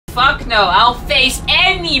Fuck no, I'll face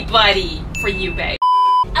anybody for you, babe.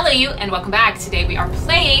 Hello you, and welcome back. Today we are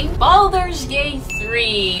playing Baldur's Gate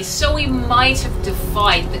 3. So we might have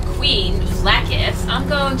defied the Queen, Vlaakith. I'm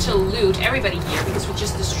going to loot everybody here because we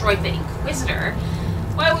just destroyed the Inquisitor.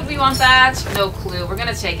 Why would we want that? No clue. We're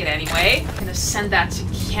gonna take it anyway. I'm gonna send that to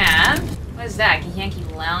camp. What is that? Yankee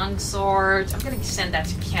longsword. I'm gonna send that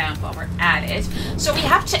to camp while we're at it. So we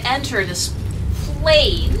have to enter this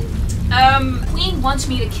plane. Queen wants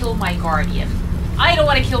me to kill my guardian. I don't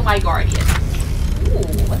want to kill my guardian. Ooh,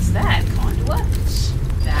 what's that? Conduit?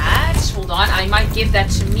 That. Hold on. I might give that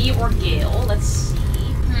to me or Gale. Let's see.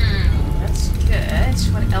 That's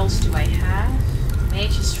good. What else do I have?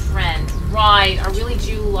 Mage's friend. Right. I really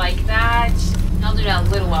do like that. I'll do that a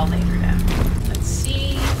little while later then. Let's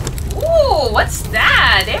see. Ooh, what's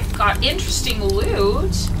that? They've got interesting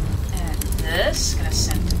loot. And this. Gonna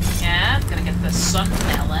send to camp. Gonna get the sun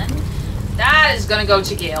melon. That is gonna go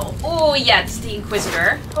to Gale. Oh yeah, it's the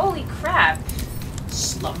Inquisitor. Holy crap.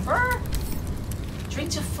 Slumber?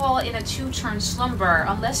 Drink to fall in a 2-turn slumber.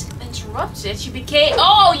 Unless interrupted, you became...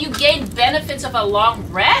 Oh, you gain benefits of a long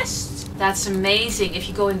rest? That's amazing. If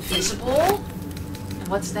you go invisible. And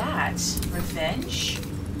what's that? Revenge?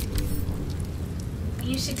 When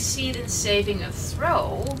you succeed in saving a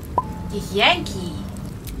throw. Yankee.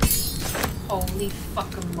 Holy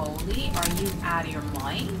fucking moly. Are you out of your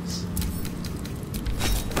mind?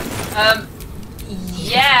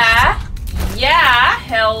 Yeah,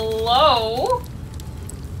 hello?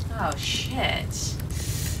 Oh, shit.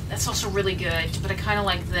 That's also really good, but I kind of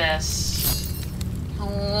like this.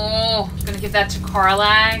 Oh, I'm gonna give that to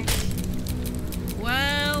Karlach.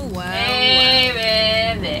 Well.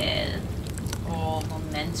 Oh,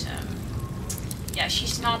 momentum. Yeah,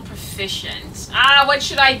 she's not proficient. Ah, what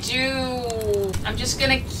should I do? I'm just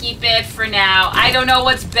gonna keep it for now. I don't know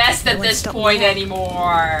what's best at this point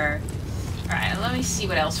anymore. Alright, let me see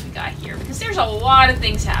what else we got here. Because there's a lot of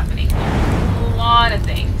things happening here. A lot of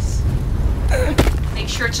things. Make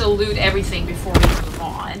sure to loot everything before we move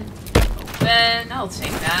on. Open. I'll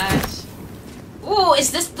take that. Ooh,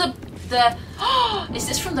 is this the... is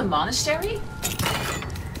this from the monastery?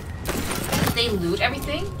 Did they loot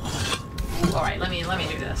everything? Ooh, alright, let me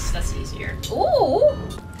do this. That's easier. Ooh!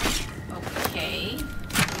 Okay.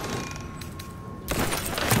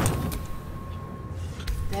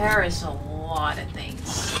 There is a lot of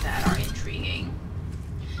things that are intriguing.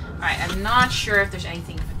 Alright, I'm not sure if there's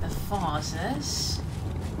anything with the vases.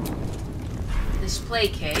 Display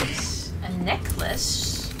case. A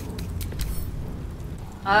necklace.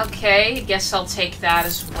 Okay, guess I'll take that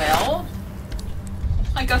as well.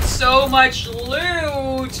 I got so much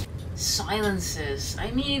loot! Silences. I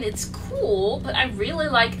mean, it's cool, but I really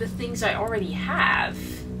like the things I already have.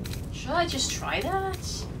 Should I just try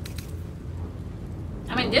that?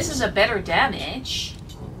 I mean, this is a better damage.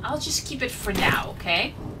 I'll just keep it for now,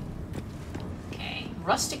 okay? Okay.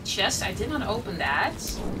 Rustic chest. I did not open that.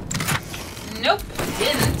 Nope,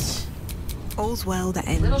 didn't. All's well that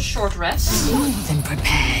ends. Little short rest. More than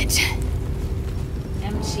prepared.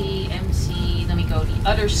 Empty, empty. Let me go the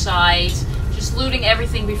other side. Just looting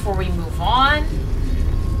everything before we move on.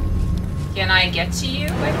 Can I get to you,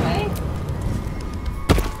 by the way?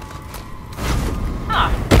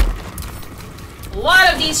 Huh. A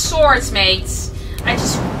lot of these swords, mates.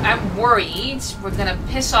 I'm worried we're gonna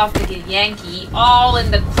piss off the Yankee all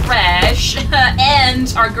in the crash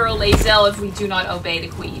and our girl Lae'zel if we do not obey the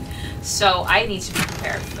Queen. So I need to be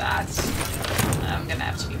prepared for that. I'm gonna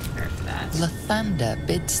have to be prepared for that. Lathander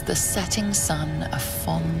bids the setting sun a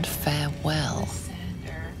fond farewell.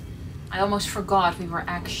 Lathander. I almost forgot we were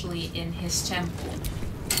actually in his temple.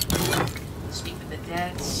 Speak with the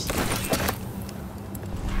dead.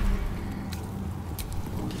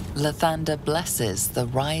 Lathander blesses the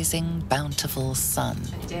rising, bountiful sun.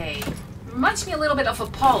 A day. Reminds me a little bit of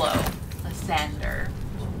Apollo. Lathander.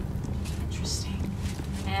 Interesting.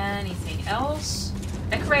 Anything else?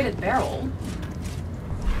 Decorated barrel.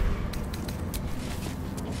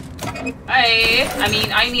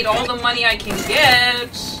 I need all the money I can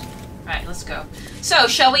get. Alright, let's go. So,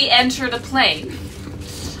 shall we enter the plane?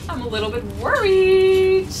 I'm a little bit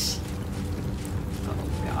worried. Oh,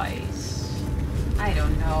 guys. I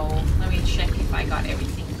don't know. Let me check if I got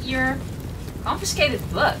everything here. Confiscated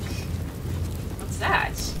book. What's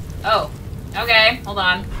that? Oh, okay. Hold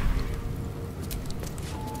on.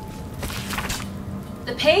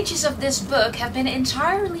 The pages of this book have been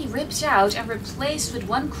entirely ripped out and replaced with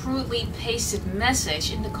one crudely pasted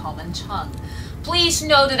message in the common tongue. Please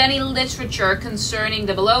note that any literature concerning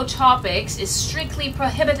the below topics is strictly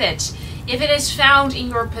prohibited. If it is found in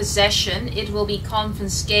your possession, it will be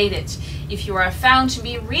confiscated. If you are found to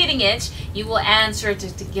be reading it, you will answer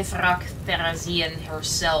to the Githrak Therazian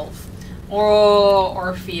herself. Oh,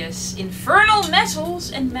 Orpheus. Infernal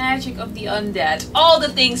metals and magic of the undead. All the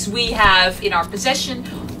things we have in our possession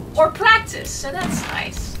or practice. So that's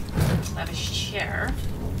nice. Lavish chair.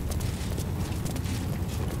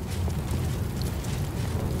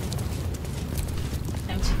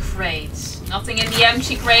 Empty crates. Nothing in the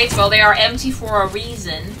empty crates. Well, they are empty for a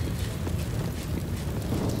reason.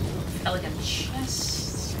 Elegant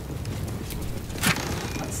chest.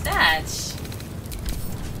 What's that?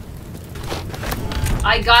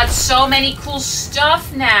 I got so many cool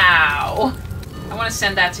stuff now. I want to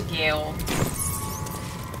send that to Gale.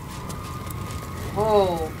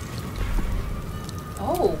 Oh.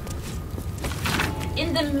 Oh.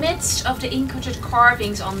 In the midst of the intricate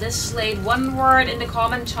carvings on this slate, one word in the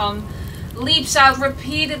common tongue leaps out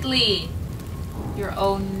repeatedly. Your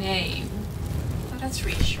own name. Oh, that's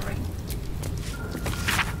reassuring.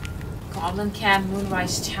 Goblin Camp,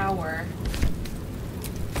 Moonrise Tower.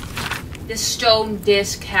 This stone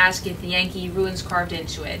disc has Githyanki ruins carved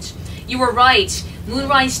into it. You were right.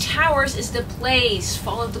 Moonrise Towers is the place.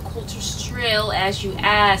 Follow the culture's trail as you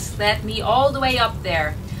asked. Led me all the way up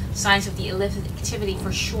there. Signs of the illicit activity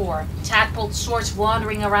for sure. Tadpole sorts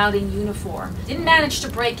wandering around in uniform. Didn't manage to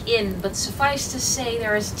break in, but suffice to say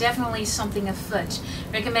there is definitely something afoot.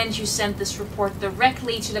 Recommend you send this report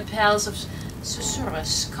directly to the Palace of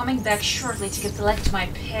Susurrus. Coming back shortly to collect my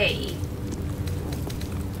pay.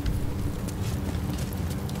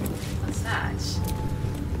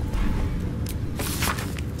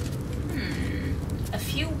 A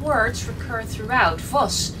few words recur throughout.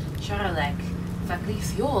 Vos, Charalek,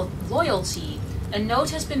 Vaglith, loyalty. A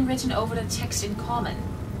note has been written over the text in common.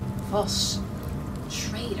 Vos,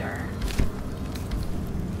 traitor.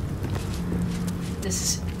 This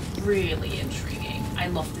is really intriguing. I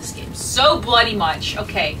love this game so bloody much.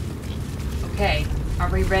 Okay. Okay. Are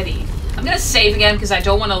we ready? I'm gonna save again because I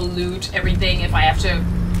don't want to loot everything if I have to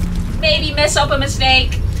maybe mess up a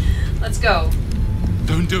mistake. Let's go.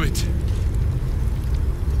 Don't do it.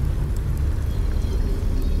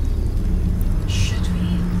 Should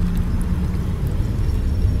we?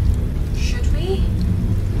 Should we?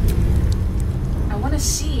 I want to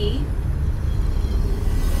see.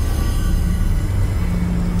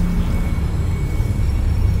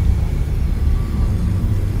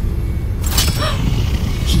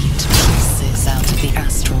 Heat pulses out of the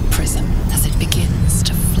astral prism as it begins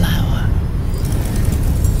to flower.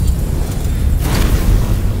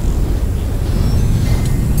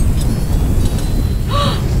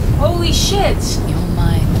 Holy shit! Your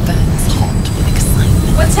mind burns hot with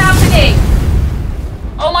excitement. What's happening?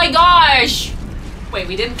 Oh my gosh! Wait,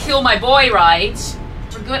 we didn't kill my boy, right?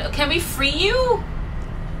 We're good. Can we free you?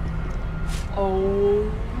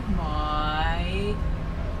 Oh my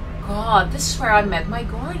god, this is where I met my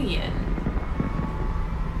guardian.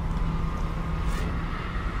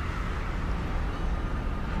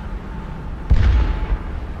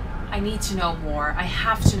 I need to know more. I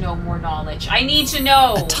have to know more knowledge. I need to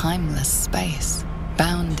know! A timeless space,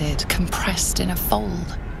 bounded, compressed in a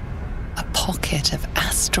fold. A pocket of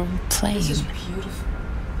astral plane. This is beautiful.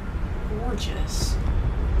 Gorgeous.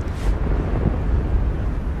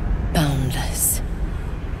 Boundless.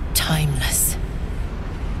 Timeless.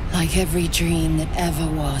 Like every dream that ever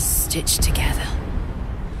was stitched together.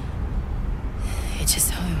 It is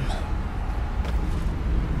home.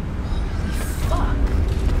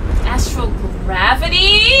 Astral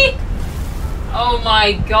gravity? Oh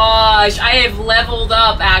my gosh, I have leveled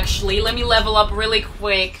up actually. Let me level up really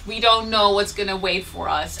quick. We don't know what's gonna wait for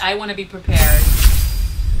us. I want to be prepared.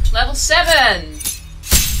 Level 7.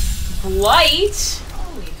 Blight?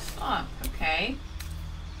 Holy fuck, okay.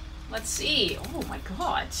 Let's see. Oh my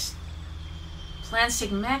god. Plants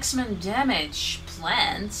take maximum damage.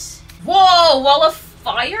 Plants? Whoa, wall of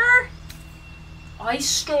fire? Ice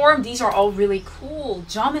Storm, these are all really cool.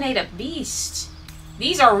 Dominate a beast.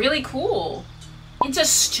 These are really cool. Into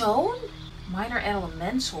stone? Minor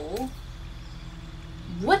elemental.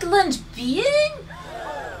 Woodland being?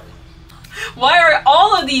 Why are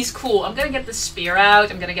all of these cool? I'm gonna get the spear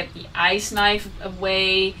out. I'm gonna get the ice knife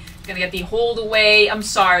away. I'm gonna get the hold away. I'm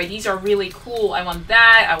sorry, these are really cool. I want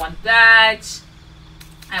that. I want that.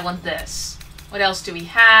 I want this. What else do we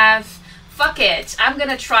have? Fuck it. I'm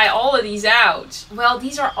gonna try all of these out. Well,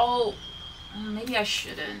 these are all... maybe I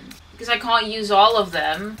shouldn't. Because I can't use all of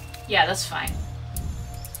them. Yeah, that's fine.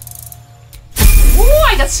 Ooh,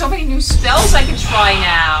 I got so many new spells I can try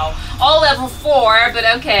now. all level 4, but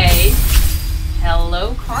okay.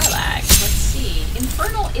 Hello, Karlach. Let's see.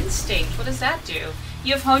 Infernal Instinct. What does that do?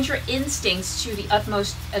 You have honed your instincts to the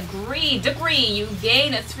utmost degree. You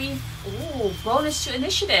gain a 3 bonus to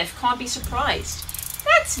initiative. Can't be surprised.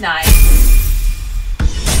 That's nice.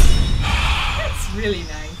 That's really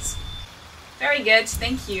nice. Very good.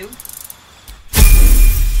 Thank you.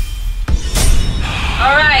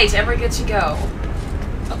 Alright, and we're good to go.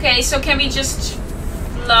 Okay, so can we just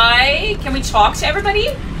fly? Can we talk to everybody?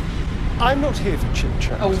 I'm not here for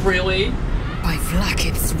chit-chat. Oh, really? By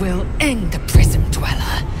Vlaakith's will end the prison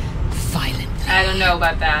dweller. Violently. I don't know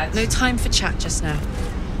about that. No time for chat just now.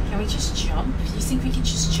 Can we just jump? You think we can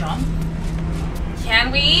just jump?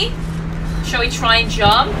 Can we? Shall we try and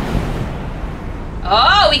jump?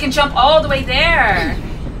 Oh, we can jump all the way there.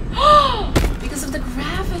 Because of the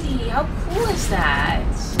gravity. How cool is that?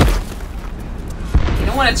 You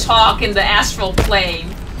don't want to talk in the astral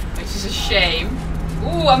plane, which is a shame.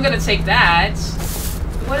 Ooh, I'm gonna take that.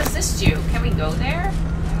 What does this do? Can we go there?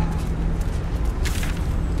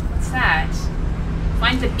 What's that?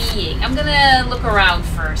 Find the being. I'm gonna look around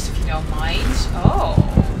first, if you don't mind. Oh,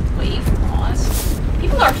 wave cross.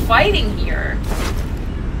 People are fighting here.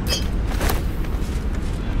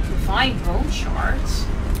 Divine bone shards.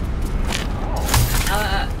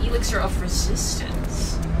 Oh, elixir of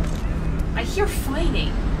resistance. I hear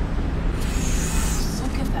fighting.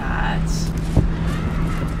 Look at that.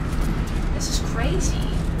 This is crazy.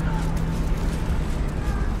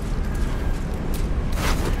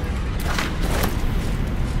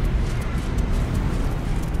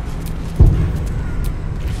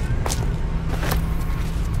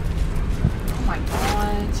 Oh my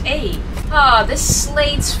god. Hey! This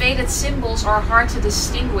slate's faded symbols are hard to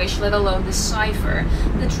distinguish, let alone decipher.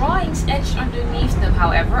 The drawings etched underneath them,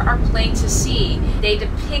 however, are plain to see. They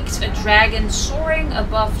depict a dragon soaring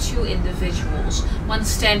above 2 individuals, one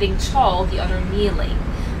standing tall, the other kneeling.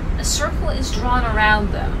 A circle is drawn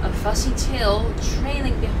around them, a fuzzy tail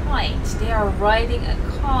trailing behind. They are riding a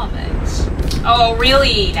comet. Oh,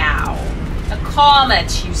 really now? A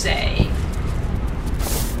comet, you say?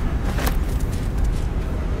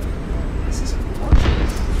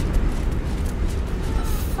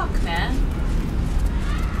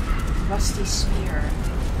 Rusty spear.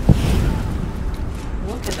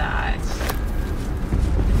 Look at that.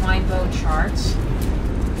 Divine bow charts.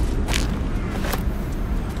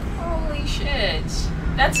 Holy shit.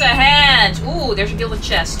 That's a hand! Ooh, there's a gilded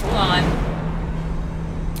chest. Hold on.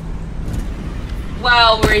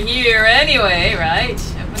 Well, we're here anyway, right?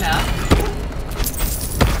 Open up.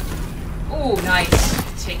 Ooh,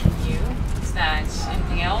 nice. Taking you. What's that?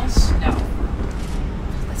 Anything else? No.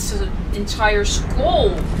 That's an entire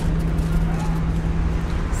skull.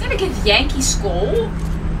 Is that a good Yankee skull?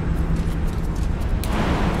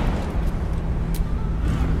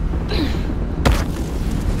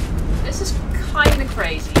 This is kind of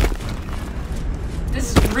crazy.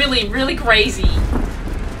 This is really, really crazy.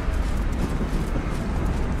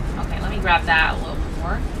 Okay, let me grab that a little bit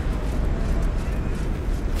more.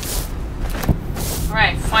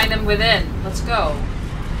 Alright, find them within. Let's go.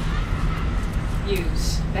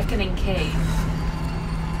 Use. Beckoning cave.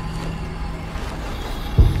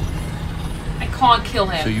 Can't kill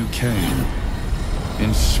him. So you came,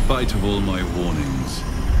 in spite of all my warnings.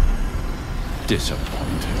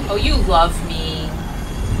 Disappointing. Oh, you love me.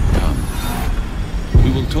 Come. We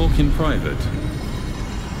will talk in private.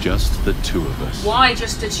 Just the 2 of us. Why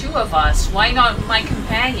just the 2 of us? Why not my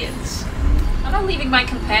companions? I'm not leaving my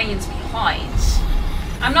companions behind.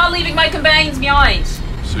 I'm not leaving my companions behind.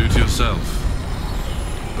 Suit yourself.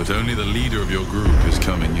 But only the leader of your group is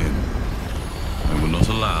coming in. I will not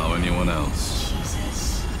allow anyone else.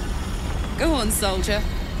 Go on, soldier.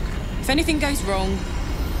 If anything goes wrong,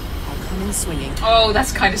 I'll come in swinging. Oh,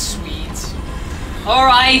 that's kind of sweet.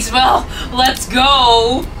 Alright, well, let's go.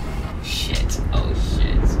 Oh, shit. Oh,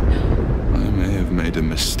 shit. I may have made a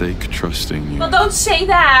mistake trusting you. Well, don't say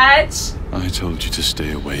that. I told you to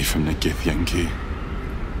stay away from the Githyanki.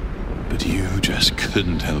 But you just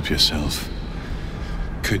couldn't help yourself.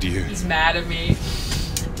 Could you? He's mad at me.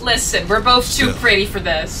 Listen, we're both too pretty for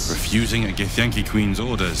this. Refusing a Githyanki queen's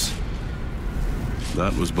orders.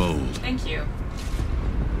 That was bold. Thank you.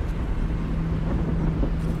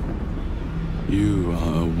 You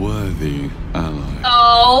are a worthy ally.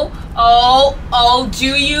 Oh,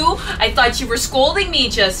 do you? I thought you were scolding me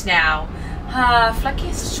just now.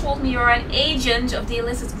 Vlaakith told me you're an agent of the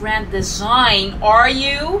illicit Grand Design. Are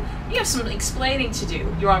you? You have some explaining to do.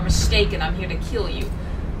 You are mistaken. I'm here to kill you.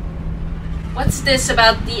 What's this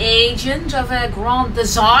about the agent of a Grand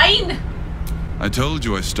Design? I told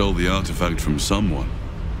you I stole the artifact from someone.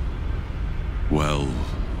 Well,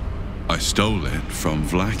 I stole it from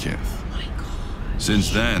Vlakith. Oh my god.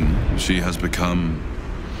 Since then, she has become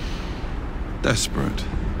desperate.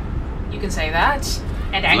 You can say that.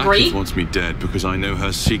 And angry. Vlakith wants me dead because I know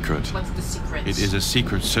her secret. What's the secret? It is a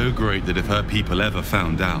secret so great that if her people ever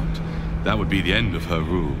found out, that would be the end of her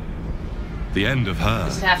rule. The end of her.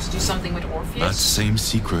 Does it have to do something with Orpheus? That same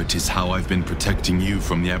secret is how I've been protecting you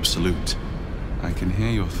from the Absolute. I can hear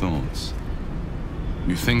your thoughts.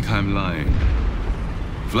 You think I'm lying.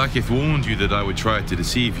 Vlakith warned you that I would try to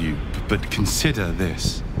deceive you, but consider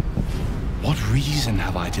this. What reason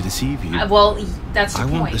have I to deceive you? Well, that's the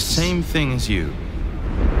point. I want the same thing as you.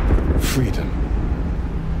 Freedom.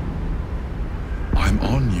 I'm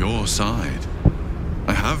on your side.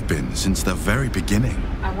 I have been since the very beginning.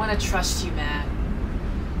 I want to trust you, man.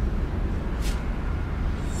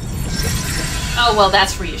 Oh, well,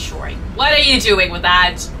 that's reassuring. What are you doing with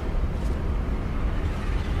that?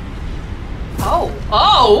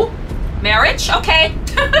 Oh, marriage? Okay.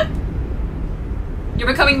 You're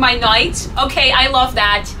becoming my knight? Okay, I love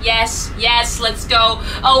that. Yes, let's go.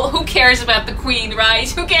 Oh, who cares about the queen, right?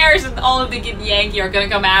 Who cares if all of the Githyanki are gonna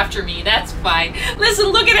come after me? That's fine. Listen,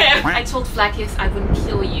 look at him! I told Vlakith I wouldn't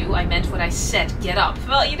kill you. I meant what I said. Get up.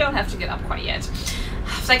 Well, you don't have to get up quite yet.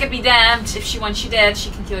 Vlakith be damned. If she wants you dead,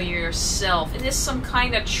 she can kill you yourself. Is this some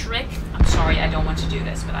kind of trick? I'm sorry, I don't want to do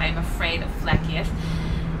this, but I am afraid of Vlakith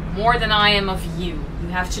more than I am of you. You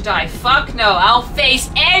have to die. Fuck no, I'll face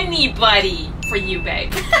anybody for you,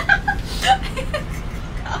 babe. God.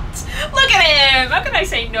 Look at him! How can I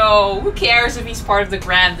say no? Who cares if he's part of the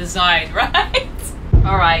grand design, right?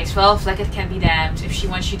 Alright, well, Vlakith can be damned. If she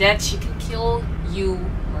wants you dead, she can kill you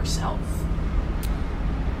herself.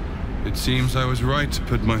 It seems I was right to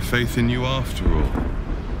put my faith in you after all.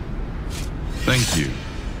 Thank you.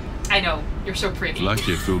 I know, you're so pretty.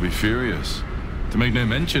 Vlakith will be furious. To make no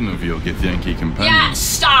mention of your Githyanki companion. Yeah,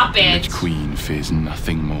 stop The it! Lich Queen fears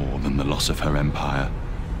nothing more than the loss of her empire.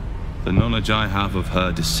 The knowledge I have of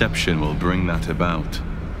her deception will bring that about.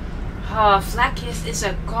 Oh, Vlakith is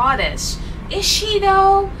a goddess. Is she,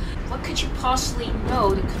 though? What could you possibly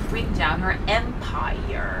know that could bring down her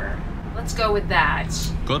empire? Let's go with that.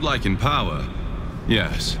 Godlike in power,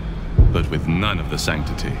 yes, but with none of the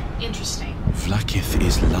sanctity. Interesting. Vlakith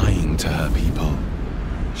is lying to her people.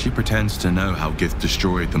 She pretends to know how Gith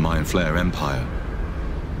destroyed the Mind Flayer Empire.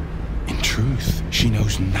 In truth, she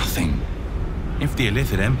knows nothing. If the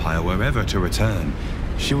Illithid Empire were ever to return,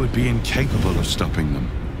 she would be incapable of stopping them.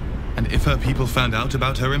 And if her people found out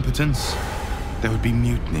about her impotence, there would be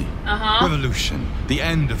mutiny, revolution, the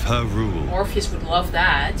end of her rule. Orpheus would love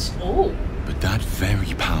that. Oh. But that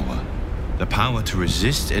very power, the power to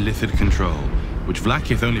resist Illithid control, which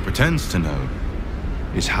Vlakith only pretends to know,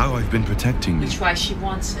 is how I've been protecting you. That's why she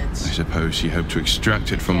wants it. I suppose she hoped to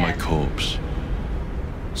extract it from my corpse.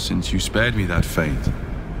 Since you spared me that fate,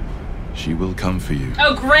 she will come for you.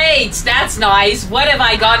 Oh, great! That's nice. What have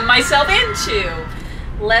I gotten myself into?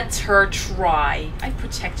 Let her try. I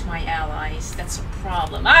protect my allies. That's a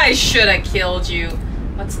problem. I should have killed you.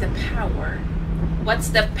 What's the power? What's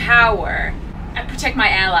the power? I protect my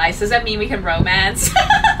allies. Does that mean we can romance?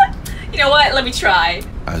 You know what? Let me try.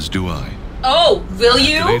 As do I. Oh, will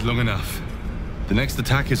you? Delayed long enough. The next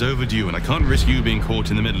attack is overdue, and I can't risk you being caught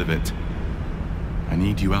in the middle of it. I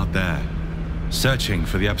need you out there, searching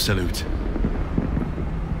for the Absolute.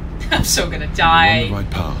 I'm so gonna die. You're on the right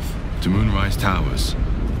path, to Moonrise Towers.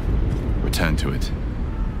 Return to it.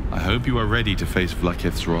 I hope you are ready to face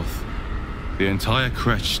Vlakith's wrath. The entire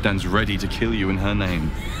Kresh stands ready to kill you in her name.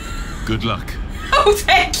 Good luck. Oh,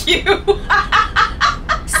 thank you!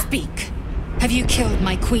 Speak. Have you killed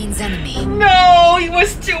my queen's enemy? No, he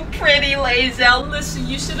was too pretty, Lae'zel. Listen,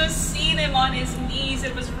 you should have seen him on his knees.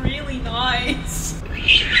 It was really nice.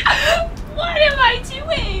 What am I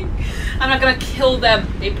doing? I'm not gonna kill them.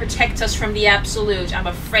 They protect us from the Absolute. I'm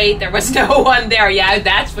afraid there was no one there. Yeah,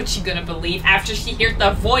 that's what she's gonna believe after she hears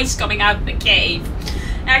the voice coming out of the cave.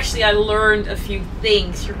 Actually, I learned a few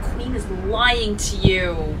things. Your queen is lying to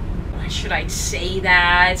you. Why should I say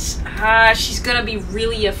that? She's gonna be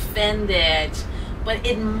really offended. But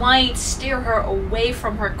it might steer her away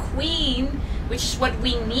from her queen, which is what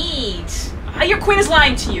we need. Your queen is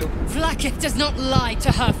lying to you. Vlakith does not lie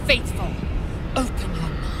to her faithful. Open your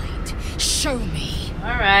mind. Show me.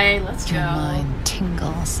 Alright, let's go. Your mind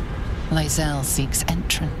tingles. Lae'zel seeks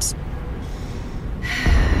entrance.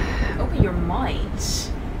 Open your mind.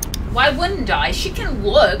 Why wouldn't I? She can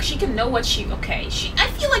look. She can know what she... Okay, I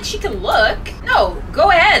feel like she can look. No,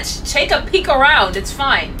 go ahead. Take a peek around. It's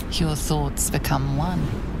fine. Your thoughts become one.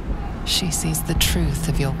 She sees the truth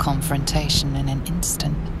of your confrontation in an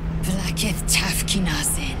instant. Vlakith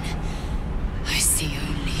Tafkinazin.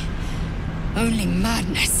 Only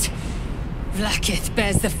madness. Vlaakith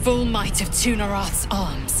bears the full might of Tunarath's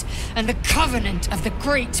arms, and the covenant of the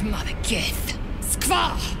Great Mother Gith.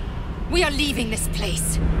 Skvar! We are leaving this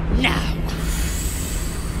place, now.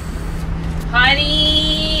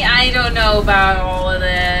 Honey, I don't know about all of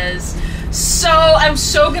this. So, I'm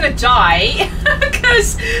so gonna die,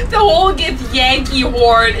 because the whole Gith Yankee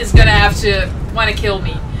horde is gonna have to wanna kill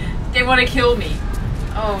me. They wanna kill me.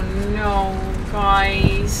 Oh no,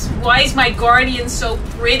 guys. Why is my guardian so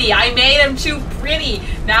pretty? I made him too pretty.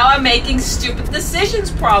 Now I'm making stupid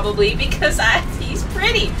decisions probably because he's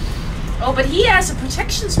pretty. Oh, but he has a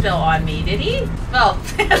protection spell on me, did he? Well,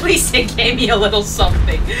 at least it gave me a little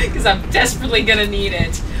something because I'm desperately gonna need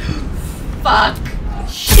it. Fuck.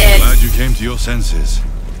 Shit. Glad you came to your senses.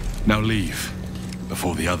 Now leave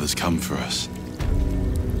before the others come for us.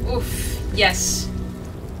 Oof. Yes.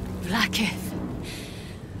 Vlaakith.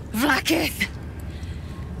 Vlaakith!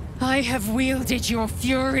 I have wielded your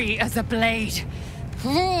fury as a blade,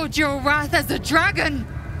 roared your wrath as a dragon.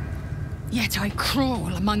 Yet I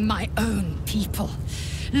crawl among my own people,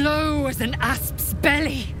 low as an asp's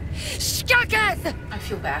belly. Skaketh! I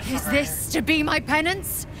feel bad for Is her. this to be my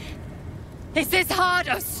penance? Is this heart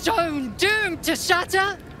of stone doomed to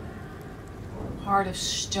shatter? Heart of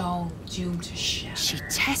stone, doomed to shatter. She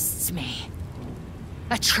tests me.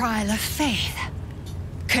 A trial of faith.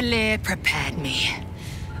 Kalir prepared me.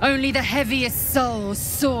 Only the heaviest souls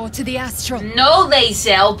soar to the astral. No,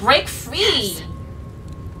 Lae'zel, break free!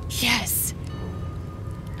 Yes.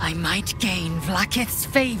 I might gain Vlaakith's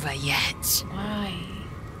favor yet. Why?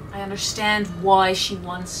 I understand why she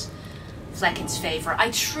wants Vlaakith's favor. I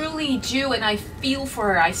truly do, and I feel for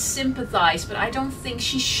her. I sympathize, but I don't think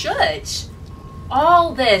she should.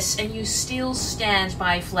 All this, and you still stand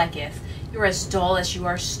by Vlaakith. You're as dull as you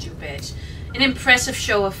are stupid. An impressive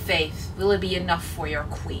show of faith. Will it be enough for your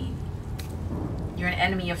queen? You're an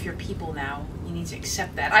enemy of your people now. You need to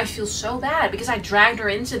accept that. I feel so bad because I dragged her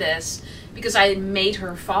into this. Because I made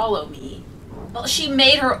her follow me. Well, she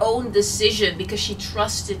made her own decision because she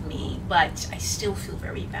trusted me. But I still feel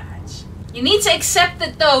very bad. You need to accept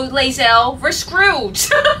it though, Lae'zel. We're screwed.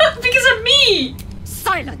 Because of me.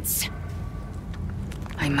 Silence!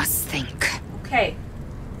 I must think. Okay.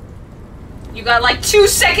 You got like 2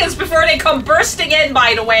 seconds before they come bursting in,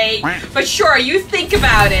 by the way. But sure, you think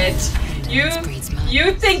about it.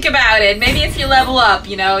 You think about it. Maybe if you level up,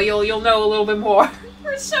 you know, you'll know a little bit more.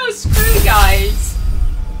 We're so screwed, guys.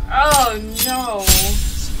 Oh no.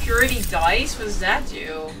 Security dice? What does that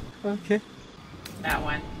do? Okay. That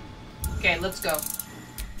one. Okay, let's go.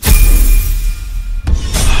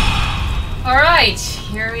 Alright,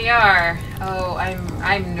 here we are. Oh,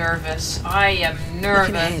 I'm nervous. I am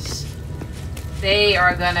nervous. They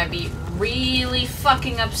are gonna be really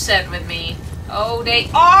fucking upset with me. Oh, they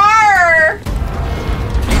are!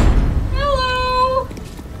 Hello!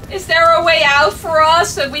 Is there a way out for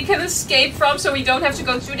us that we can escape from so we don't have to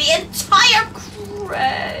go through the entire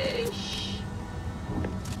crash?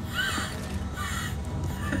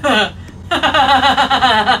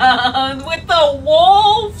 With the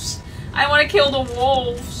wolves! I want to kill the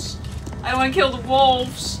wolves. I want to kill the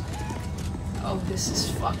wolves. Oh, this is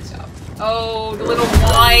fucked up. Oh, the little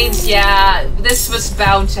wines. Yeah, this was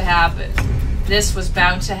bound to happen. This was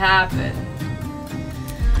bound to happen.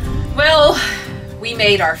 Well, we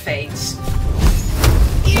made our fates.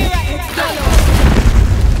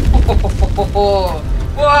 Whoa.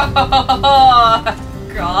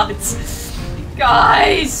 God.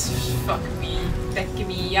 Guys. Fuck me. Feck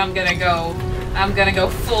me. I'm gonna go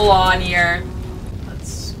full on here.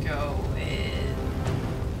 Let's go in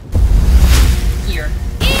here.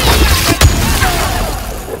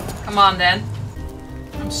 Come on then.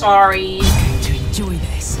 I'm sorry. To enjoy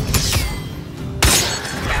this.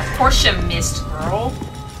 Yeah, of course you missed, girl.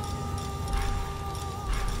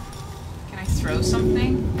 Can I throw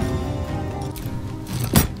something?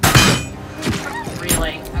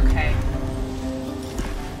 Really? Okay.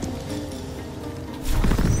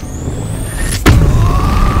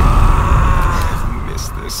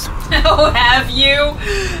 Oh, have you?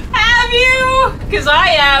 Have you? Because I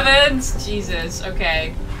haven't. Jesus.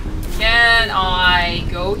 Okay. Can I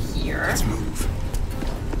go here? Let's move.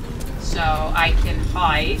 So I can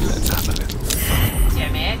hide. Let's have a little fun.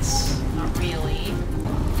 Damn it. Not really.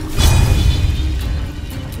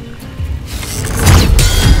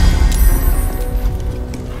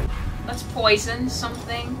 Let's poison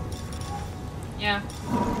something. Yeah.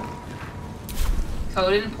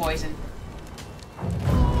 Coated in poison.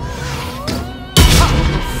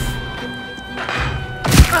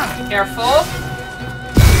 Careful.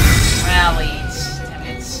 Rallies. Damn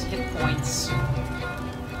it. Hit points.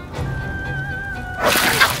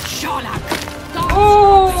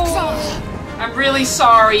 Oh, I'm really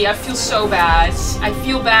sorry. I feel so bad. I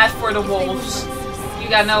feel bad for the wolves. You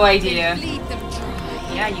got no idea.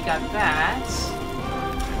 Yeah, you got that.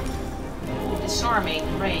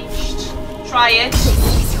 Disarming, ranged. Try it.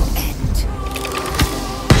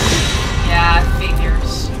 Yeah,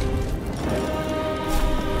 figures.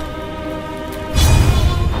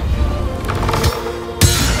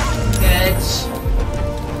 Good.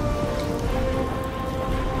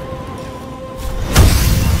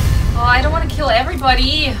 Oh, I don't want to kill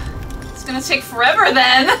everybody. It's gonna take forever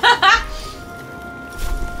then.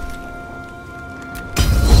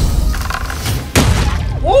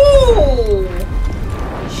 Ooh!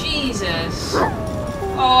 Jesus.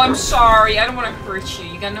 Oh, I'm sorry. I don't want to hurt you.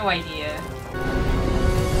 You got no idea.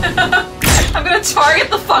 I'm gonna target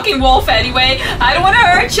the fucking wolf anyway. I don't want to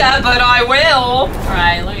hurt ya, but I will.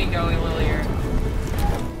 Alright, let me go a little here.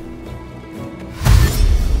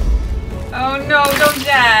 Oh no, don't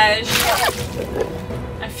dash.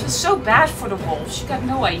 I feel so bad for the wolves. You got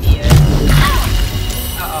no idea.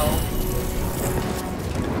 Uh-oh.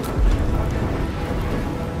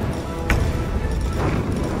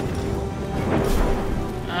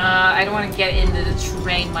 I don't want to get into the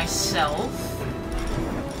terrain myself.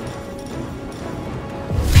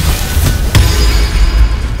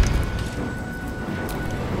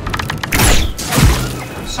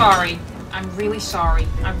 I'm sorry. I'm really sorry.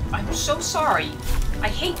 I'm so sorry. I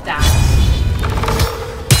hate that.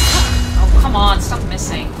 Oh, come on. Stop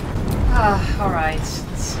missing. Alright.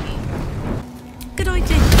 Let's see. Good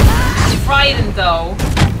idea. Frightened, though.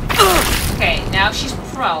 Okay, now she's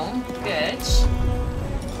prone. Good.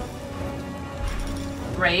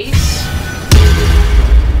 Brace.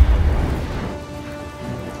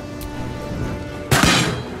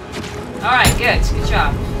 Alright, good. Good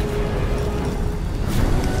job.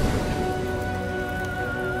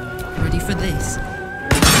 Ready for this?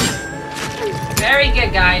 Very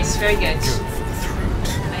good, guys. Very good.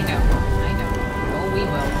 I know. I know. Oh, we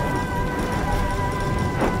will.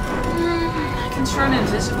 I can turn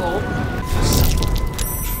invisible.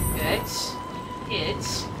 Good. Good.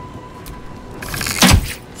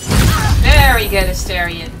 Very good,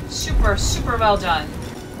 Asterion. Super, super well done.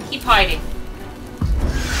 Keep hiding.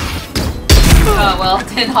 Oh, well,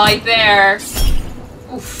 didn't hide there.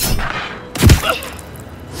 Oof.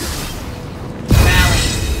 Valley.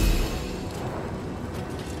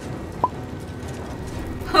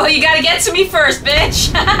 Well, you gotta get to me first,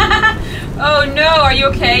 bitch! Oh no, are you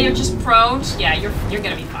okay? You're just prone? Yeah, you're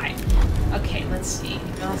gonna be fine. Okay, let's see.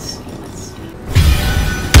 Let's see.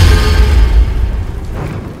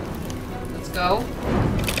 Go.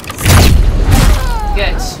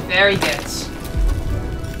 Good. Very good.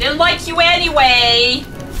 Didn't like you anyway!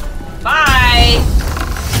 Bye!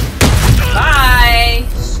 Bye!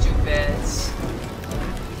 Stupids.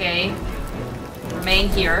 Okay. Remain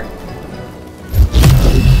here.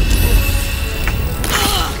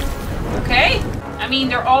 Okay. I mean,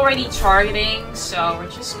 they're already targeting, so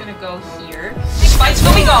we're just gonna go here. This fight's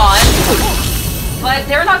going on! But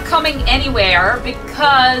they're not coming anywhere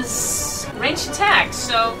because range attack,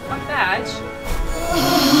 so fuck that.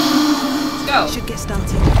 Let's go. Should get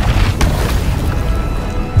started.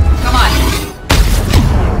 Come on.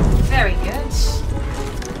 Very good.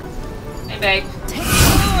 Hey, babe.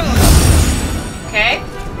 Okay.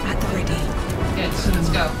 At the ready. Good. Let's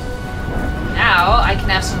go. Now I can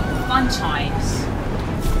have some fun times.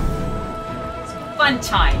 Some fun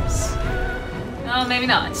times. No, maybe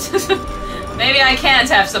not. Maybe I can't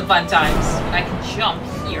have some fun times. But I can jump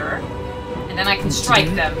here. And then I can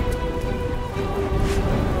strike them.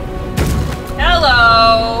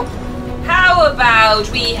 Hello! How about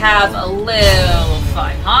we have a little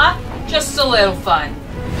fun, huh? Just a little fun.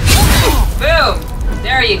 Boom!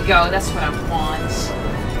 There you go, that's what I want.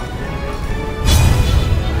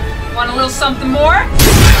 Want a little something more?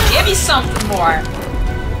 Give me something more.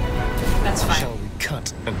 That's fine. Shall we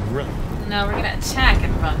cut and run? No, we're gonna attack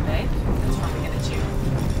and run, babe. That's what we're gonna do.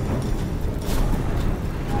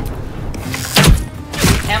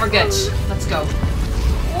 And we're good. Let's go.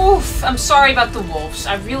 Oof, I'm sorry about the wolves.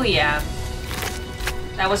 I really am.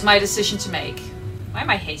 That was my decision to make. Why am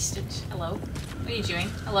I hasted? Hello? What are you doing?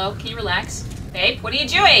 Hello? Can you relax? Babe, what are you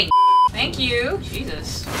doing? Thank you.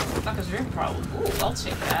 Jesus. What the fuck is your problem? Ooh, I'll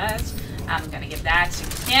take that. I'm gonna give that to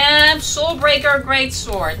him. Soulbreaker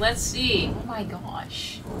Greatsword. Let's see. Oh my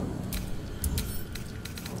gosh.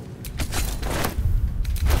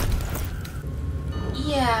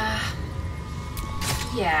 Yeah.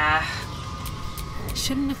 Yeah.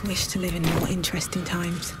 shouldn't have wished to live in more interesting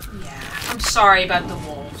times. Yeah, I'm sorry about the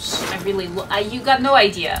wolves. I really, you got no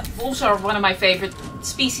idea. Wolves are one of my favorite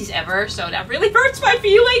species ever, so that really hurts my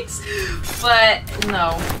feelings. But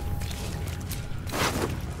no.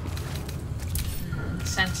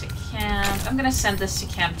 Send to camp. I'm gonna send this to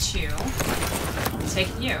camp too. I'm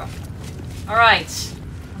taking you. Alright.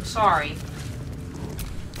 I'm sorry.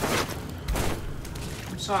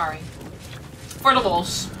 I'm sorry. For the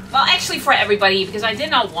wolves. Well, actually for everybody, because I did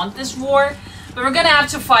not want this war. But we're gonna have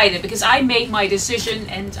to fight it, because I made my decision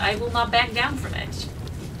and I will not back down from it.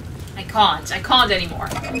 I can't anymore.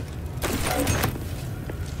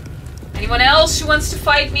 Anyone else who wants to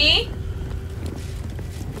fight me?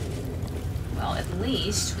 Well, at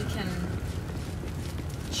least we can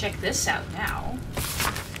check this out now.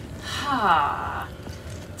 Ha!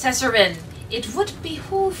 Tesserin, it would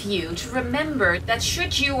behoove you to remember that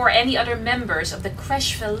should you or any other members of the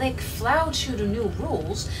Kreshvelik flout to the new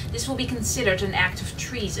rules, this will be considered an act of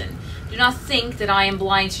treason. Do not think that I am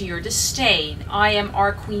blind to your disdain. I am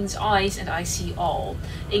our Queen's eyes and I see all.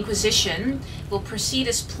 The Inquisition will proceed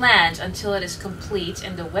as planned until it is complete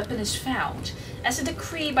and the weapon is found, as a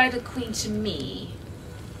decree by the Queen to me.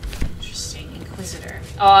 Interesting, Inquisitor.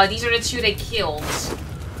 Oh, these are the two they killed.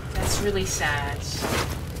 That's really sad.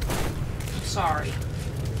 Sorry.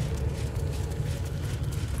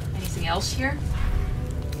 Anything else here?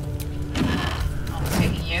 I'm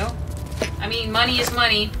taking you. I mean, money is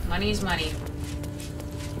money. Money is money.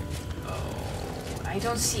 Oh, I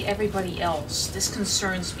don't see everybody else. This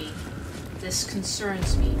concerns me. This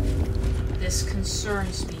concerns me. This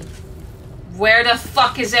concerns me. Where the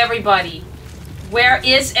fuck is everybody? Where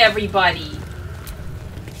is everybody?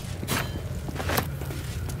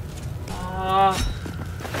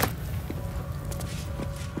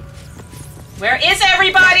 Where is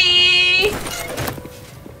everybody?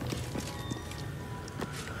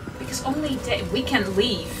 Because only we can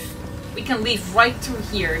leave. We can leave right through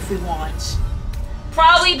here if we want.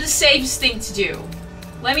 Probably the safest thing to do.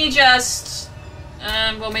 Let me just...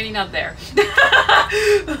 well, maybe not there.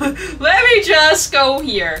 Let me just go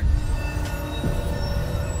here.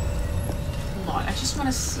 Hold on, I just want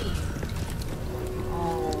to see.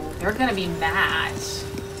 Oh, they're gonna be mad.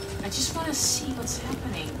 I just want to see what's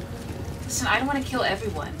happening. Listen, I don't want to kill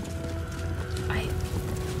everyone.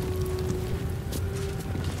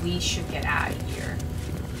 We should get out of here.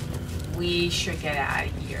 We should get out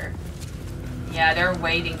of here. Yeah, they're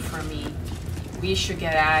waiting for me. We should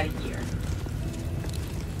get out of here.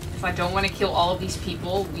 If I don't want to kill all of these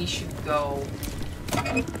people, we should go.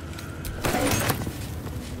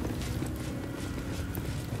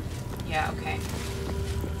 Yeah, okay.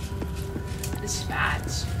 This is bad.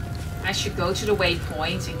 I should go to the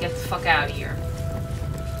waypoint and get the fuck out of here.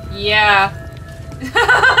 Yeah.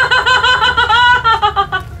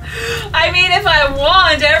 I mean, if I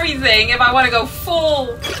want everything, if I want to go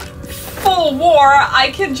full war,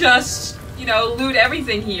 I can just, you know, loot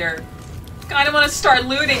everything here. Kind of want to start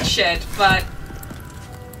looting shit, but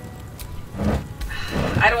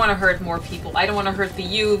I don't want to hurt more people. I don't want to hurt the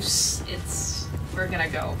youths. We're gonna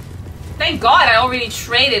go. Thank God I already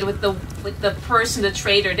traded with the person, the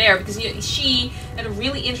trader there, because she had a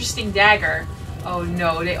really interesting dagger. Oh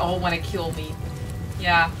no, they all want to kill me.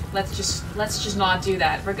 Yeah, let's just not do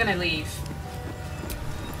that. We're gonna leave.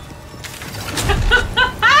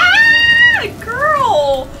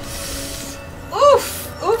 Girl!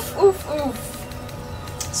 Oof, oof, oof, oof.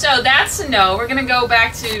 So that's a no. We're gonna go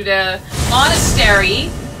back to the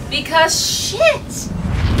monastery because shit!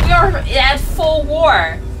 We are at full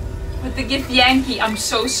war. With the Githyanki, I'm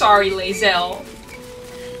so sorry, Lae'zel.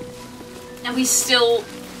 And we still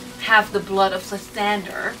have the blood of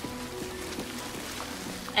Lathander.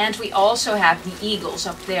 And we also have the eagles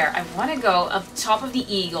up there. I want to go up top of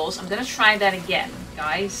the eagles. I'm going to try that again,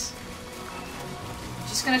 guys. I'm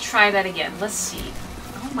just going to try that again. Let's see.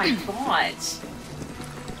 Oh my god.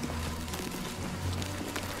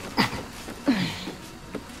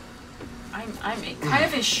 I'm kind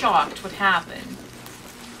of in shock what happened.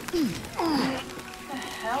 What the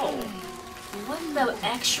hell? What the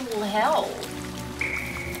actual hell?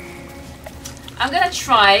 I'm gonna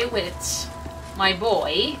try with my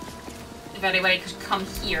boy. If anybody could come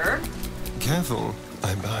here. Careful,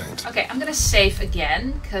 I'm behind. Okay, I'm gonna save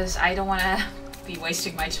again, because I don't want to be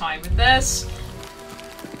wasting my time with this.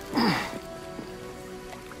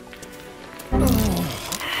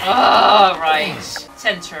 Oh, right.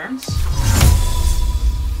 10 turns.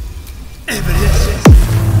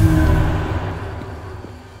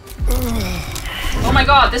 Oh my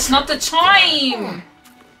god, this is not the time!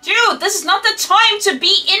 Dude, this is not the time to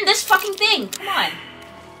be in this fucking thing! Come on.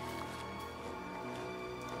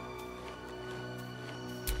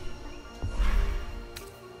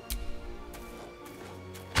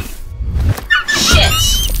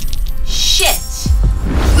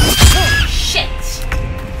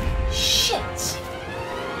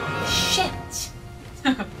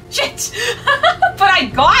 Shit! But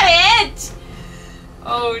I got it!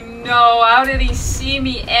 Oh no, how did he see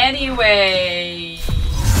me anyway?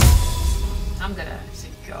 I'm gonna have to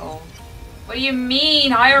go. What do you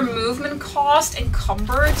mean? Higher movement cost?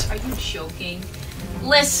 Encumbered? Are you joking?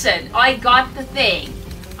 Listen, I got the thing.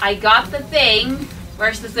 I got the thing.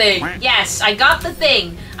 Where's the thing? Yes, I got the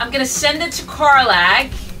thing. I'm gonna send it to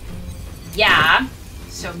Karlach. Yeah.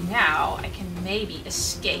 So now I can maybe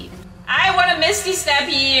escape. I want a Misty Step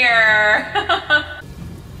here!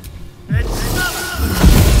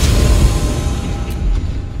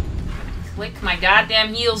 Click my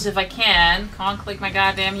goddamn heels if I can. Can't click my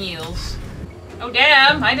goddamn heels. Oh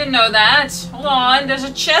damn, I didn't know that. Hold on, there's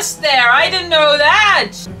a chest there. I didn't know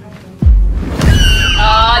that!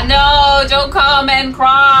 No, don't come and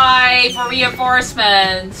cry for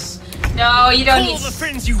reinforcements. No, you don't need- Call the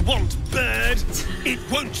friends you want, bird. It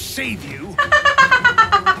won't save you.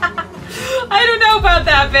 I don't know about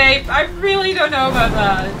that, babe. I really don't know about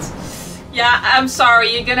that. Yeah, I'm sorry.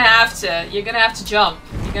 You're gonna have to. You're gonna have to jump.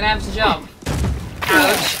 You're gonna have to jump.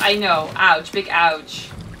 Ouch. I know. Ouch. Big ouch.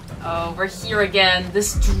 Oh, we're here again.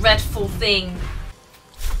 This dreadful thing.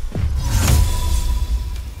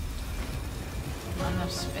 Not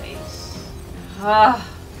enough space.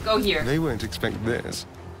 Go here. They won't expect this.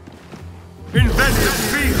 Invented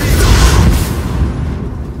feet.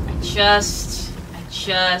 I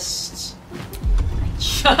just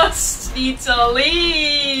need to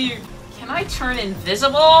leave. Can I turn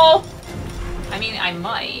invisible? I mean, I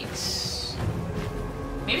might.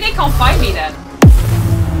 Maybe they can't find me then.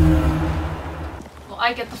 Well,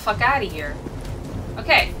 I get the fuck out of here.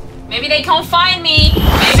 Okay. Maybe they can't find me.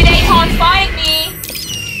 Maybe they can't find me.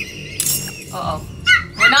 Uh-oh.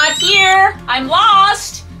 We're not here. I'm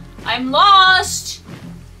lost. I'm lost.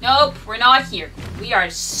 Nope, we're not here. We are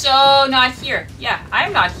so not here. Yeah,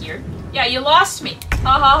 I'm not here. Yeah, you lost me.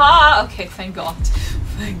 Ha ha ha. Okay, thank God.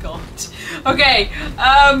 Thank God. Okay,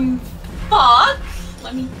 fuck.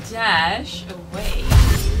 Let me dash away.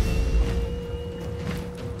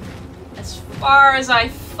 As far as I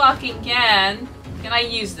fucking can. Can I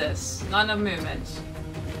use this? None of movement.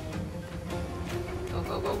 Go,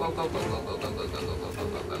 go, go, go, go, go, go, go, go, go, go, go, go, go,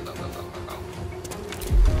 go, go, go, go, go,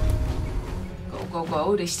 go. Go,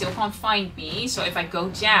 go. They still can't find me, so if I go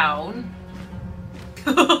down...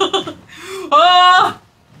 Ah!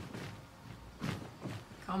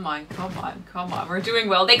 Come on, come on, come on. We're doing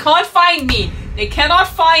well. They can't find me! They cannot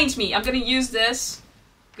find me! I'm gonna use this.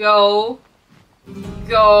 Go.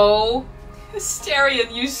 Go.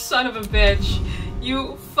 Hysterian, you son of a bitch.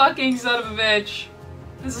 You fucking son of a bitch.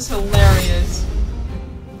 This is hilarious.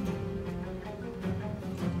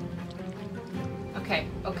 Okay,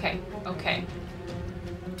 okay, okay.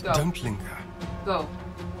 Go. Don't linger. Go.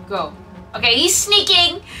 Go. Okay, he's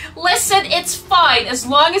sneaking! Listen, it's fine as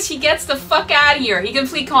long as he gets the fuck out of here. He can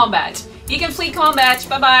flee combat. He can flee combat.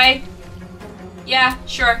 Bye-bye. Yeah,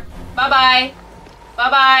 sure. Bye-bye.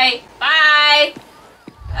 Bye-bye. Bye!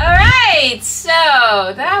 Alright,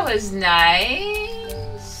 so that was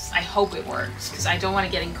nice. I hope it works, because I don't want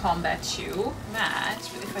to get in combat too. But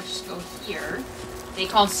if I just go here, they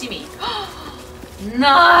can't see me.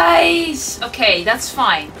 Nice! Okay, that's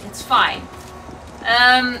fine. It's fine.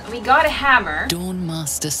 We got a hammer.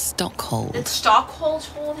 Dawnmaster Stockhold. Did Stockhold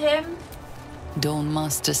hold him?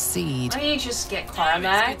 Dawnmaster Seed. Let me just get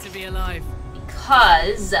Karlach. Good to be alive.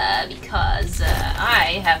 Because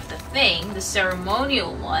I have the thing, the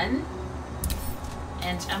ceremonial one.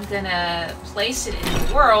 And I'm gonna place it in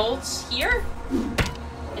the world here.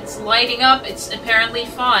 It's lighting up, it's apparently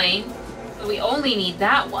fine. But we only need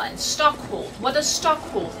that one. Stockhold. What does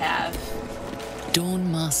Stockhold have?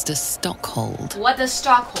 Dawnmaster Stockhold. What does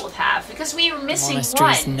Stockhold have? Because we were missing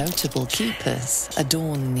Monastery's one. notable keepers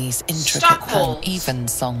adorn these intricate Stockhold.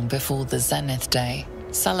 evensong before the Zenith Day,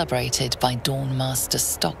 celebrated by Dawnmaster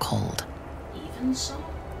Stockhold. Evensong?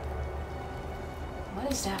 What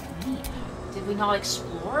does that mean? Did we not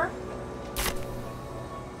explore?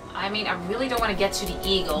 I mean, I really don't want to get to the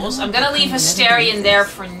Eagles. I'm gonna leave Hysterian there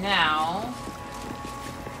for now.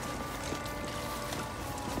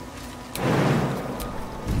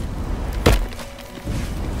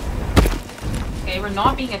 Okay, we're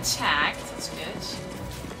not being attacked. That's good.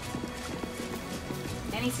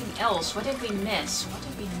 Anything else? What did we miss? What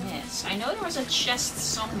did we miss? I know there was a chest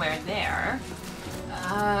somewhere there.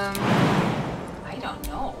 I don't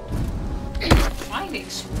know. I'm trying to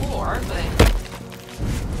explore, but...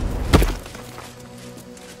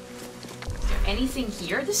 Is there anything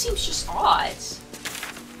here? This seems just odd.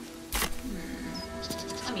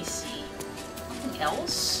 Let me see. Nothing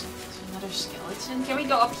else? There's another skeleton. Can we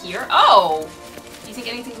go up here? Oh! Do you think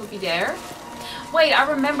anything would be there? Wait, I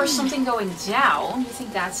remember something going down. You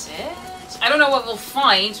think that's it? I don't know what we'll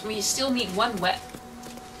find. We still need one What?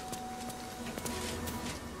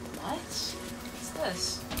 What's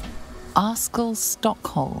this? Arskel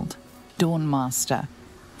Stockhold, Dawnmaster.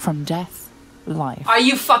 From death, life. Are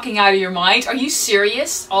you fucking out of your mind? Are you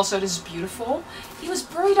serious? Also, this is beautiful. He was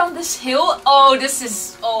buried on this hill. Oh, this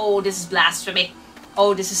is blasphemy.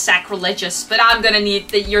 Oh, this is sacrilegious. But I'm gonna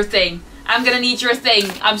need your thing. I'm gonna need your thing.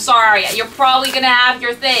 I'm sorry. You're probably gonna have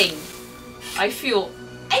your thing.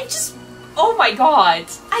 Oh my god.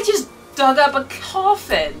 I just dug up a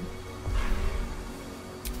coffin.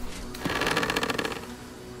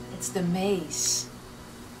 It's the mace.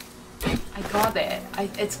 I got it.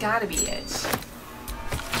 It's gotta be it.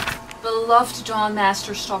 Beloved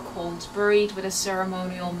Dawnmaster Stockhold, buried with a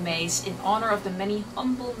ceremonial mace in honor of the many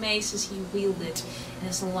humble maces he wielded in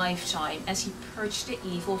his lifetime as he purged the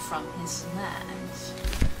evil from his land.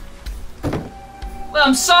 Well,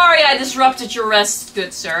 I'm sorry I disrupted your rest,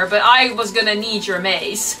 good sir, but I was gonna need your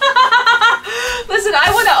mace. Listen,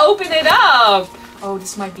 I want to open it up. Oh,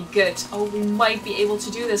 this might be good. Oh, we might be able to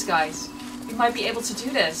do this, guys. We might be able to do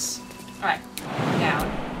this. Alright, down.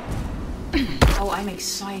 Oh, I'm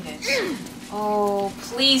excited. Oh,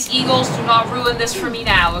 please, Eagles, do not ruin this for me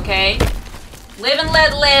now, okay? Live and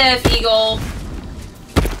let live, Eagle.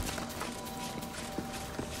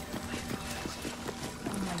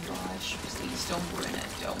 Oh my gosh, please don't ruin it.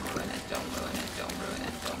 Don't ruin it. Don't ruin it. Don't ruin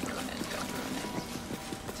it. Don't ruin it. Don't ruin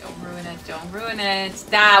it. Don't ruin it. Don't ruin it.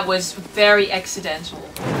 That was very accidental.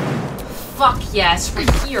 Fuck yes,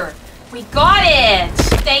 we're here. We got it!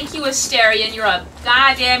 Thank you, Asterion. You're a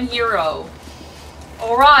goddamn hero.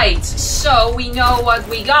 Alright, so we know what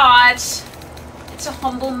we got. It's a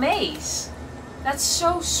humble mace. That's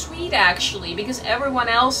so sweet, actually, because everyone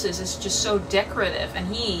else's is just so decorative,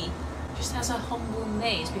 and he just has a humble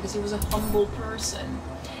mace because he was a humble person.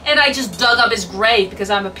 And I just dug up his grave because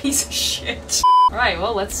I'm a piece of shit. Alright,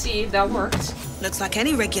 well, let's see if that works. Looks like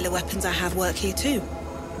any regular weapons I have work here too.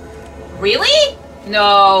 Really?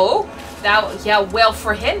 No. Yeah, well,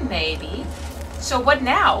 for him, maybe. So what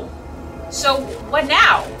now? What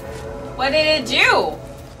now? What did it do?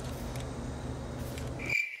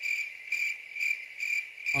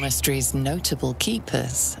 Monastery's notable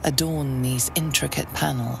keepers adorn these intricate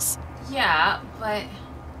panels. Yeah, but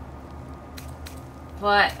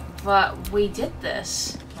we did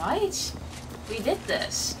this, right? We did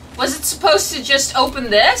this. Was it supposed to just open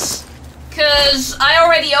this? 'Cause I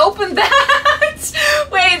already opened that.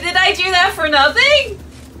 Wait, did I do that for nothing?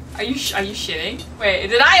 Are you shitting? Wait,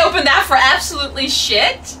 did I open that for absolutely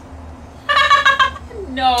shit?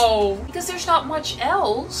 No, because there's not much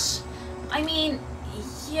else. I mean,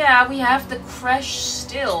 yeah, we have the crash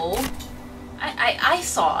still. I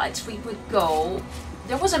thought we would go.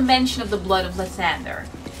 There was a mention of the blood of Lathander.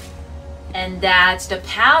 And that the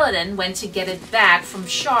paladin went to get it back from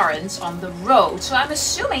Sharon's on the road. So I'm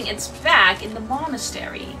assuming it's back in the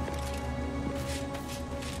monastery.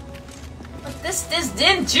 But this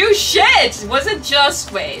didn't do shit! Was it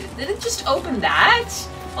just... Wait, did it just open that?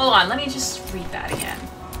 Hold on, let me just read that again.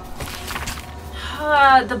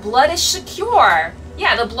 The blood is secure.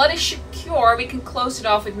 Yeah, the blood is secure. We can close it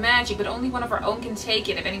off with magic, but only one of our own can take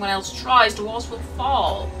it. If anyone else tries, the walls will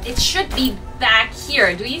fall. It should be back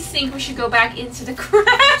here. Do you think we should go back into the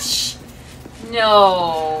crash?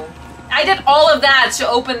 No. I did all of that to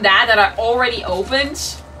open that I already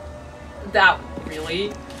opened. That,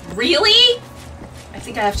 really? Really? I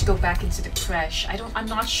think I have to go back into the crash. I'm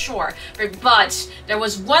not sure. But there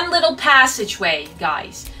was one little passageway,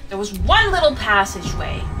 guys. There was one little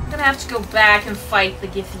passageway. I'm gonna have to go back and fight the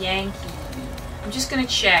Githyanki. I'm just gonna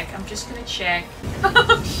check.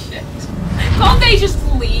 Oh shit. Can't they just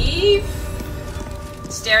leave?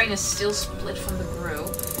 Asterion is still split from the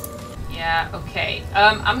group. Yeah, okay.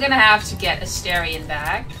 I'm gonna have to get Asterion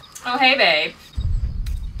back. Oh, hey, babe.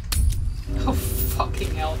 Oh,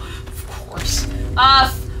 fucking hell. Of course.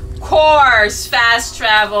 Of course! Fast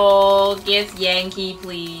travel. Githyanki,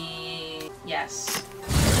 please. Yes.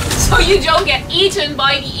 So you don't get eaten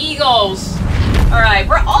by the eagles. Alright,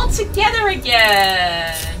 we're all together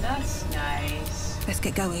again. That's nice. Let's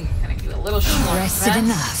get going. Gonna do a little short Rested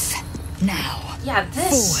enough. Now. Yeah,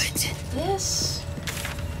 this. Forward. This.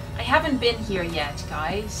 I haven't been here yet,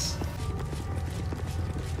 guys.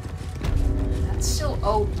 That's still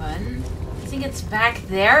open. I think it's back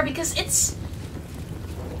there because it's...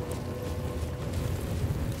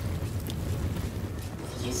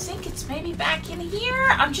 You think it's maybe back in here?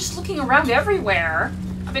 I'm just looking around everywhere.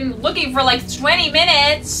 I've been looking for like 20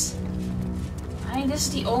 minutes. I mean, this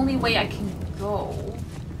is the only way I can go.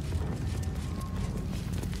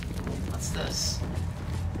 What's this?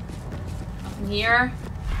 Nothing here.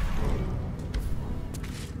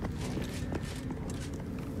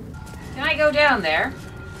 Can I go down there?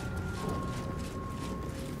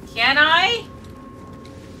 Can I?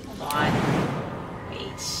 Hold on.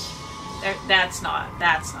 Wait. There, that's not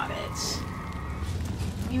it.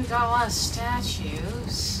 I mean, we got a lot of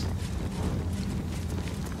statues.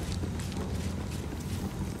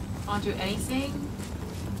 Can't do anything?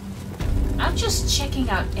 I'm just checking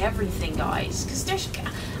out everything, guys, because there's...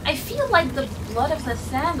 I feel like the blood of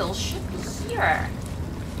Ellendale should be here.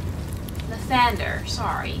 Lathander,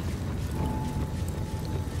 sorry.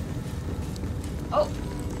 Oh,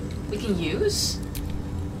 we can use?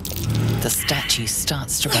 The statue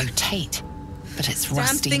starts to rotate, but its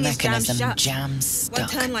rusty mechanism jams stuck.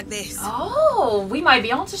 Won't turn like this. Oh, we might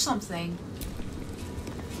be onto something.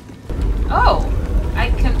 Oh, I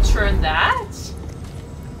can turn that?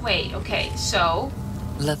 Wait, okay, so...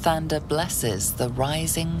 Lathander blesses the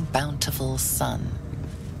rising, bountiful sun.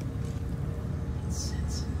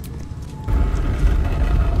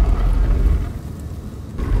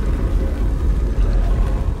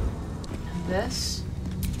 And this?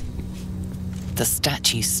 The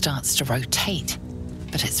statue starts to rotate,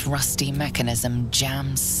 but its rusty mechanism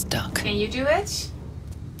jams stuck. Can you do it?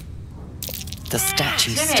 The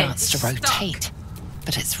statue starts to rotate,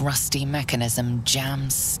 but its rusty mechanism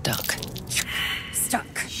jams stuck.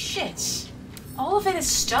 Stuck. Shit. All of it is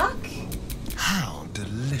stuck? How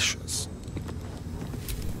delicious.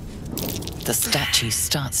 The statue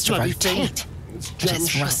starts to rotate, but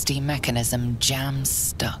its rusty mechanism jams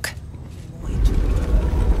stuck.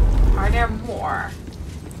 Are there more?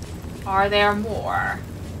 Are there more?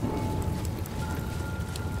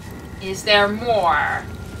 Is there more?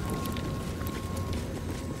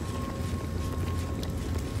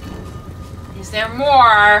 Is there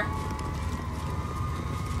more?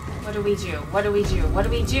 What do we do? What do we do? What do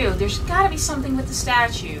we do? There's gotta be something with the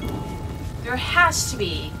statue. There has to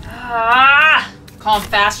be. Can't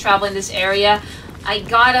fast travel in this area. I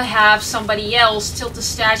gotta have somebody else tilt the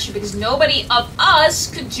statue because nobody of us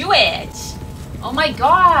could do it. Oh my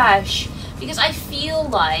gosh. Because I feel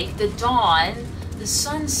like the dawn, the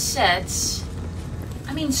sun sets.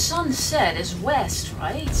 I mean, sunset is west,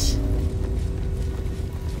 right?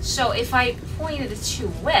 So if I pointed it to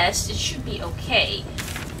west, it should be okay.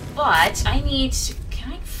 But I need to...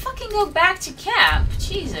 Can I fucking go back to camp?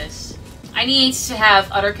 Jesus. I need to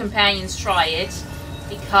have other companions try it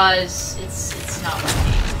because it's not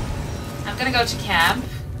working. I'm gonna go to camp.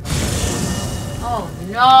 Oh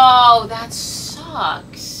no, that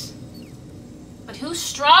sucks. But who's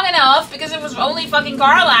strong enough? Because it was only fucking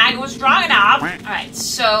Garlag who was strong enough. Alright,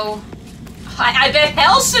 so... I bet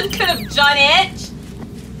Helson could have done it.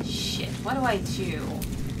 Shit, what do I do?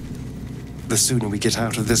 The sooner we get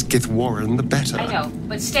out of this Gith Warren, the better. I know,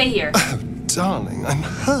 but stay here. Oh, darling, I'm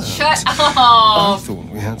hurt. Shut up! I thought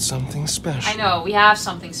we had something special. I know, we have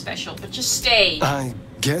something special, but just stay. I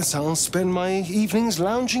guess I'll spend my evenings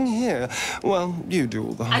lounging here. Well, you do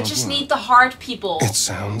all the hard work. I just need the heart, people. It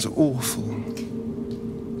sounds awful.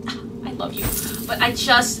 I love you, but I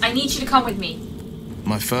need you to come with me.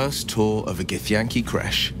 My first tour of a Githyanki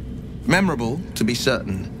creche. Memorable, to be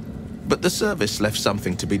certain. But the service left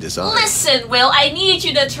something to be desired. Listen, Will, I need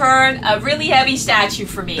you to turn a really heavy statue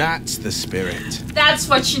for me. That's the spirit. That's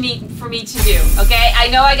what you need for me to do, okay? I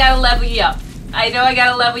know I gotta level you up. I know I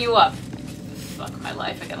gotta level you up. Fuck my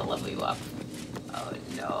life, I gotta level you up. Oh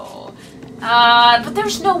no. But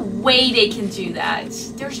there's no way they can do that.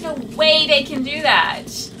 There's no way they can do that.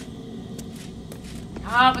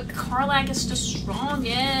 But Karlach is the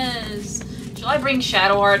strongest. Shall I bring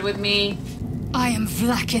Shadowheart with me? I am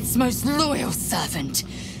Vlaakith's most loyal servant.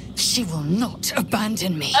 She will not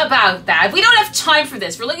abandon me. About that. We don't have time for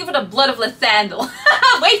this. We're looking for the blood of Lathander.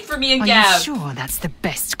 Wait for me and Gab. Are you sure that's the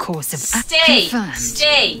best course of Stay. confirmed?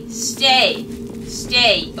 Stay.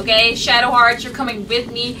 Okay, Shadowheart, you're coming with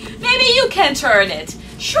me. Maybe you can turn it.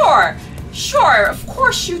 Sure. Of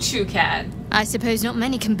course you two can. I suppose not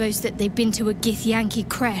many can boast that they've been to a Githyanki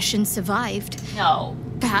creche and survived. No.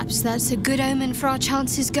 Perhaps that's a good omen for our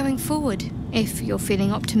chances going forward, if you're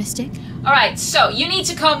feeling optimistic. Alright, so you need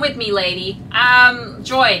to come with me, lady.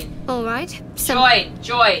 Join. Alright. Join.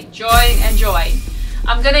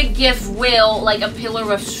 I'm gonna give Will, like, a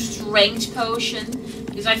pillar of strength potion,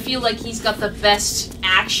 because I feel like he's got the best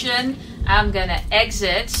action. I'm gonna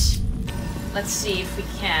exit. Let's see if we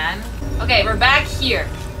can. Okay, we're back here.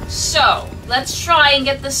 So, let's try and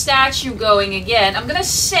get the statue going again. I'm gonna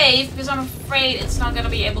save, because I'm afraid it's not gonna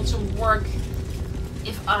be able to work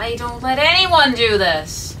if I don't let anyone do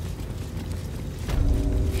this.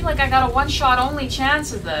 I feel like I got a one-shot only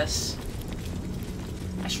chance of this.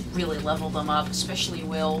 I should really level them up, especially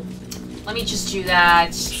Will. Let me just do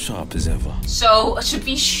that. Sharp as ever. So, to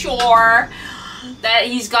be sure that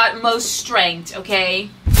he's got most strength, okay?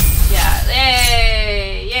 Yeah,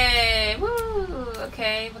 yay, yay, woo!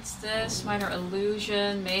 Okay, what's this? Minor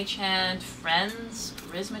illusion, mage hand, friends,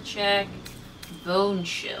 charisma check, bone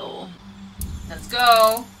chill. Let's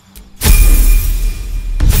go.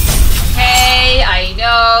 Okay, I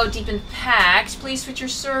know, deepened pact. Please switch your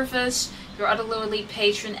service. Your other lower league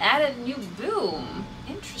patron added new boom.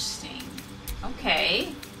 Interesting.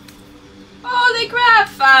 Okay. Holy crap,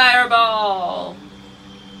 fireball!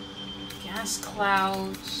 Gas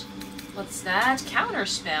clouds. What's that? Counter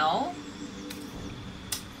spell.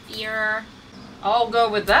 Fear. I'll go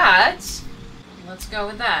with that. Let's go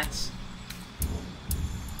with that.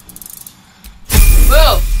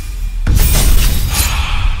 Boom!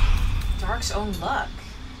 Dark's own luck.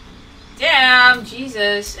 Damn,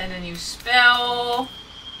 Jesus. And a new spell.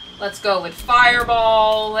 Let's go with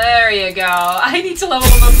fireball. There you go. I need to level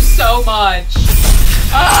them up so much.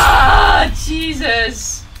 Ah,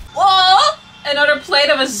 Jesus. Whoa! Another plate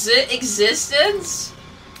of existence?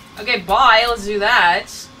 Okay, bye. Let's do that.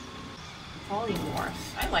 Polymorph.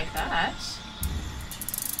 I like that.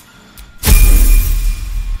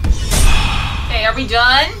 Okay, are we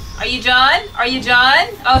done? Are you done? Are you done?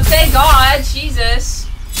 Oh, thank God. Jesus.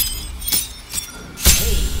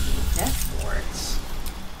 Hey, Death Forts.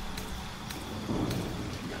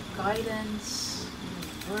 Guidance.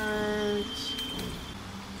 Word.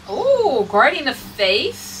 Oh, Guardian of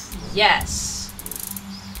Faith? Yes.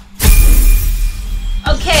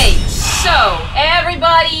 Okay, so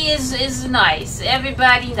everybody is nice.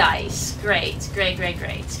 Everybody nice. Great, great, great,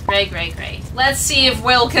 great. Great, great, great. Let's see if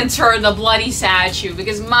Will can turn the bloody statue,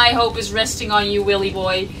 because my hope is resting on you, Willy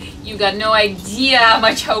boy. You got no idea how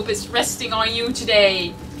much hope is resting on you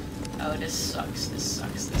today. Oh, this sucks, this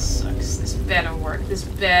sucks, this sucks. This better work, this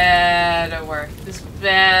better work, this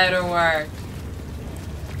better work.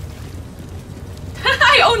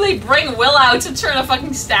 I only bring Will out to turn a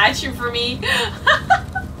fucking statue for me.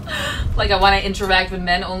 Like I want to interact with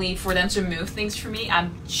men only for them to move things for me.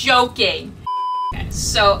 I'm joking. Okay,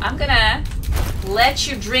 so I'm gonna let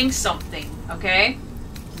you drink something, okay?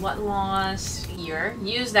 Blood loss here.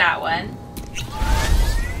 Use that one.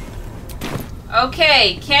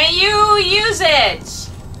 Okay, can you use it?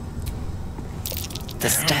 The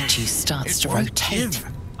statue starts to rotate.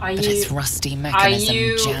 Are but you, its rusty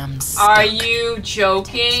mechanism jams stuck. Are you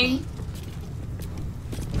joking?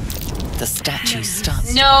 The statue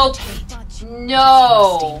starts no, to rotate.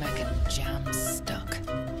 No. Its rusty mechanism jams stuck.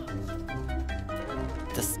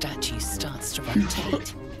 The statue starts to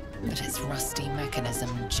rotate, but its rusty mechanism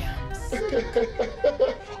jams.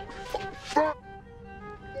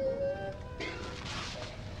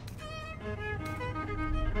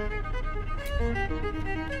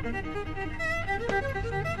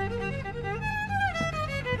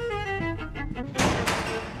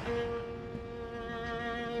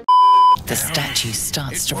 The statue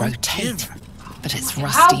starts to rotate, but its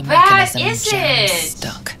rusty mechanism jams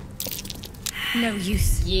stuck. No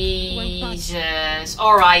use. Jesus.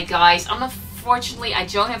 Alright guys, unfortunately I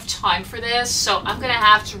don't have time for this, so I'm gonna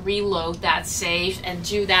have to reload that save and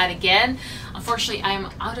do that again. Unfortunately, I am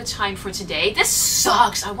out of time for today. This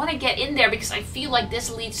sucks. I want to get in there because I feel like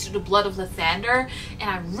this leads to the Blood of Lathander, and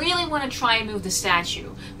I really want to try and move the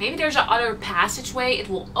statue. Maybe there's another passageway. It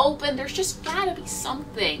will open. There's just gotta be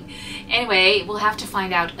something. Anyway, we'll have to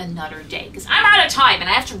find out another day because I'm out of time and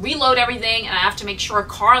I have to reload everything, and I have to make sure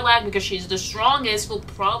Karlach, because she's the strongest, will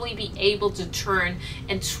probably be able to turn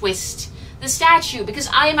and twist the statue because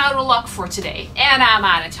I'm out of luck for today and I'm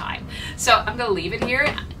out of time. So I'm gonna leave it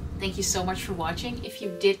here. Thank you so much for watching. If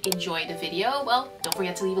you did enjoy the video, well, don't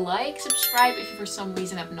forget to leave a like, subscribe if you for some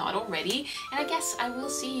reason have not already, and I guess I will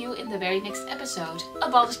see you in the very next episode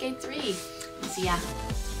of Baldur's Gate 3. See ya.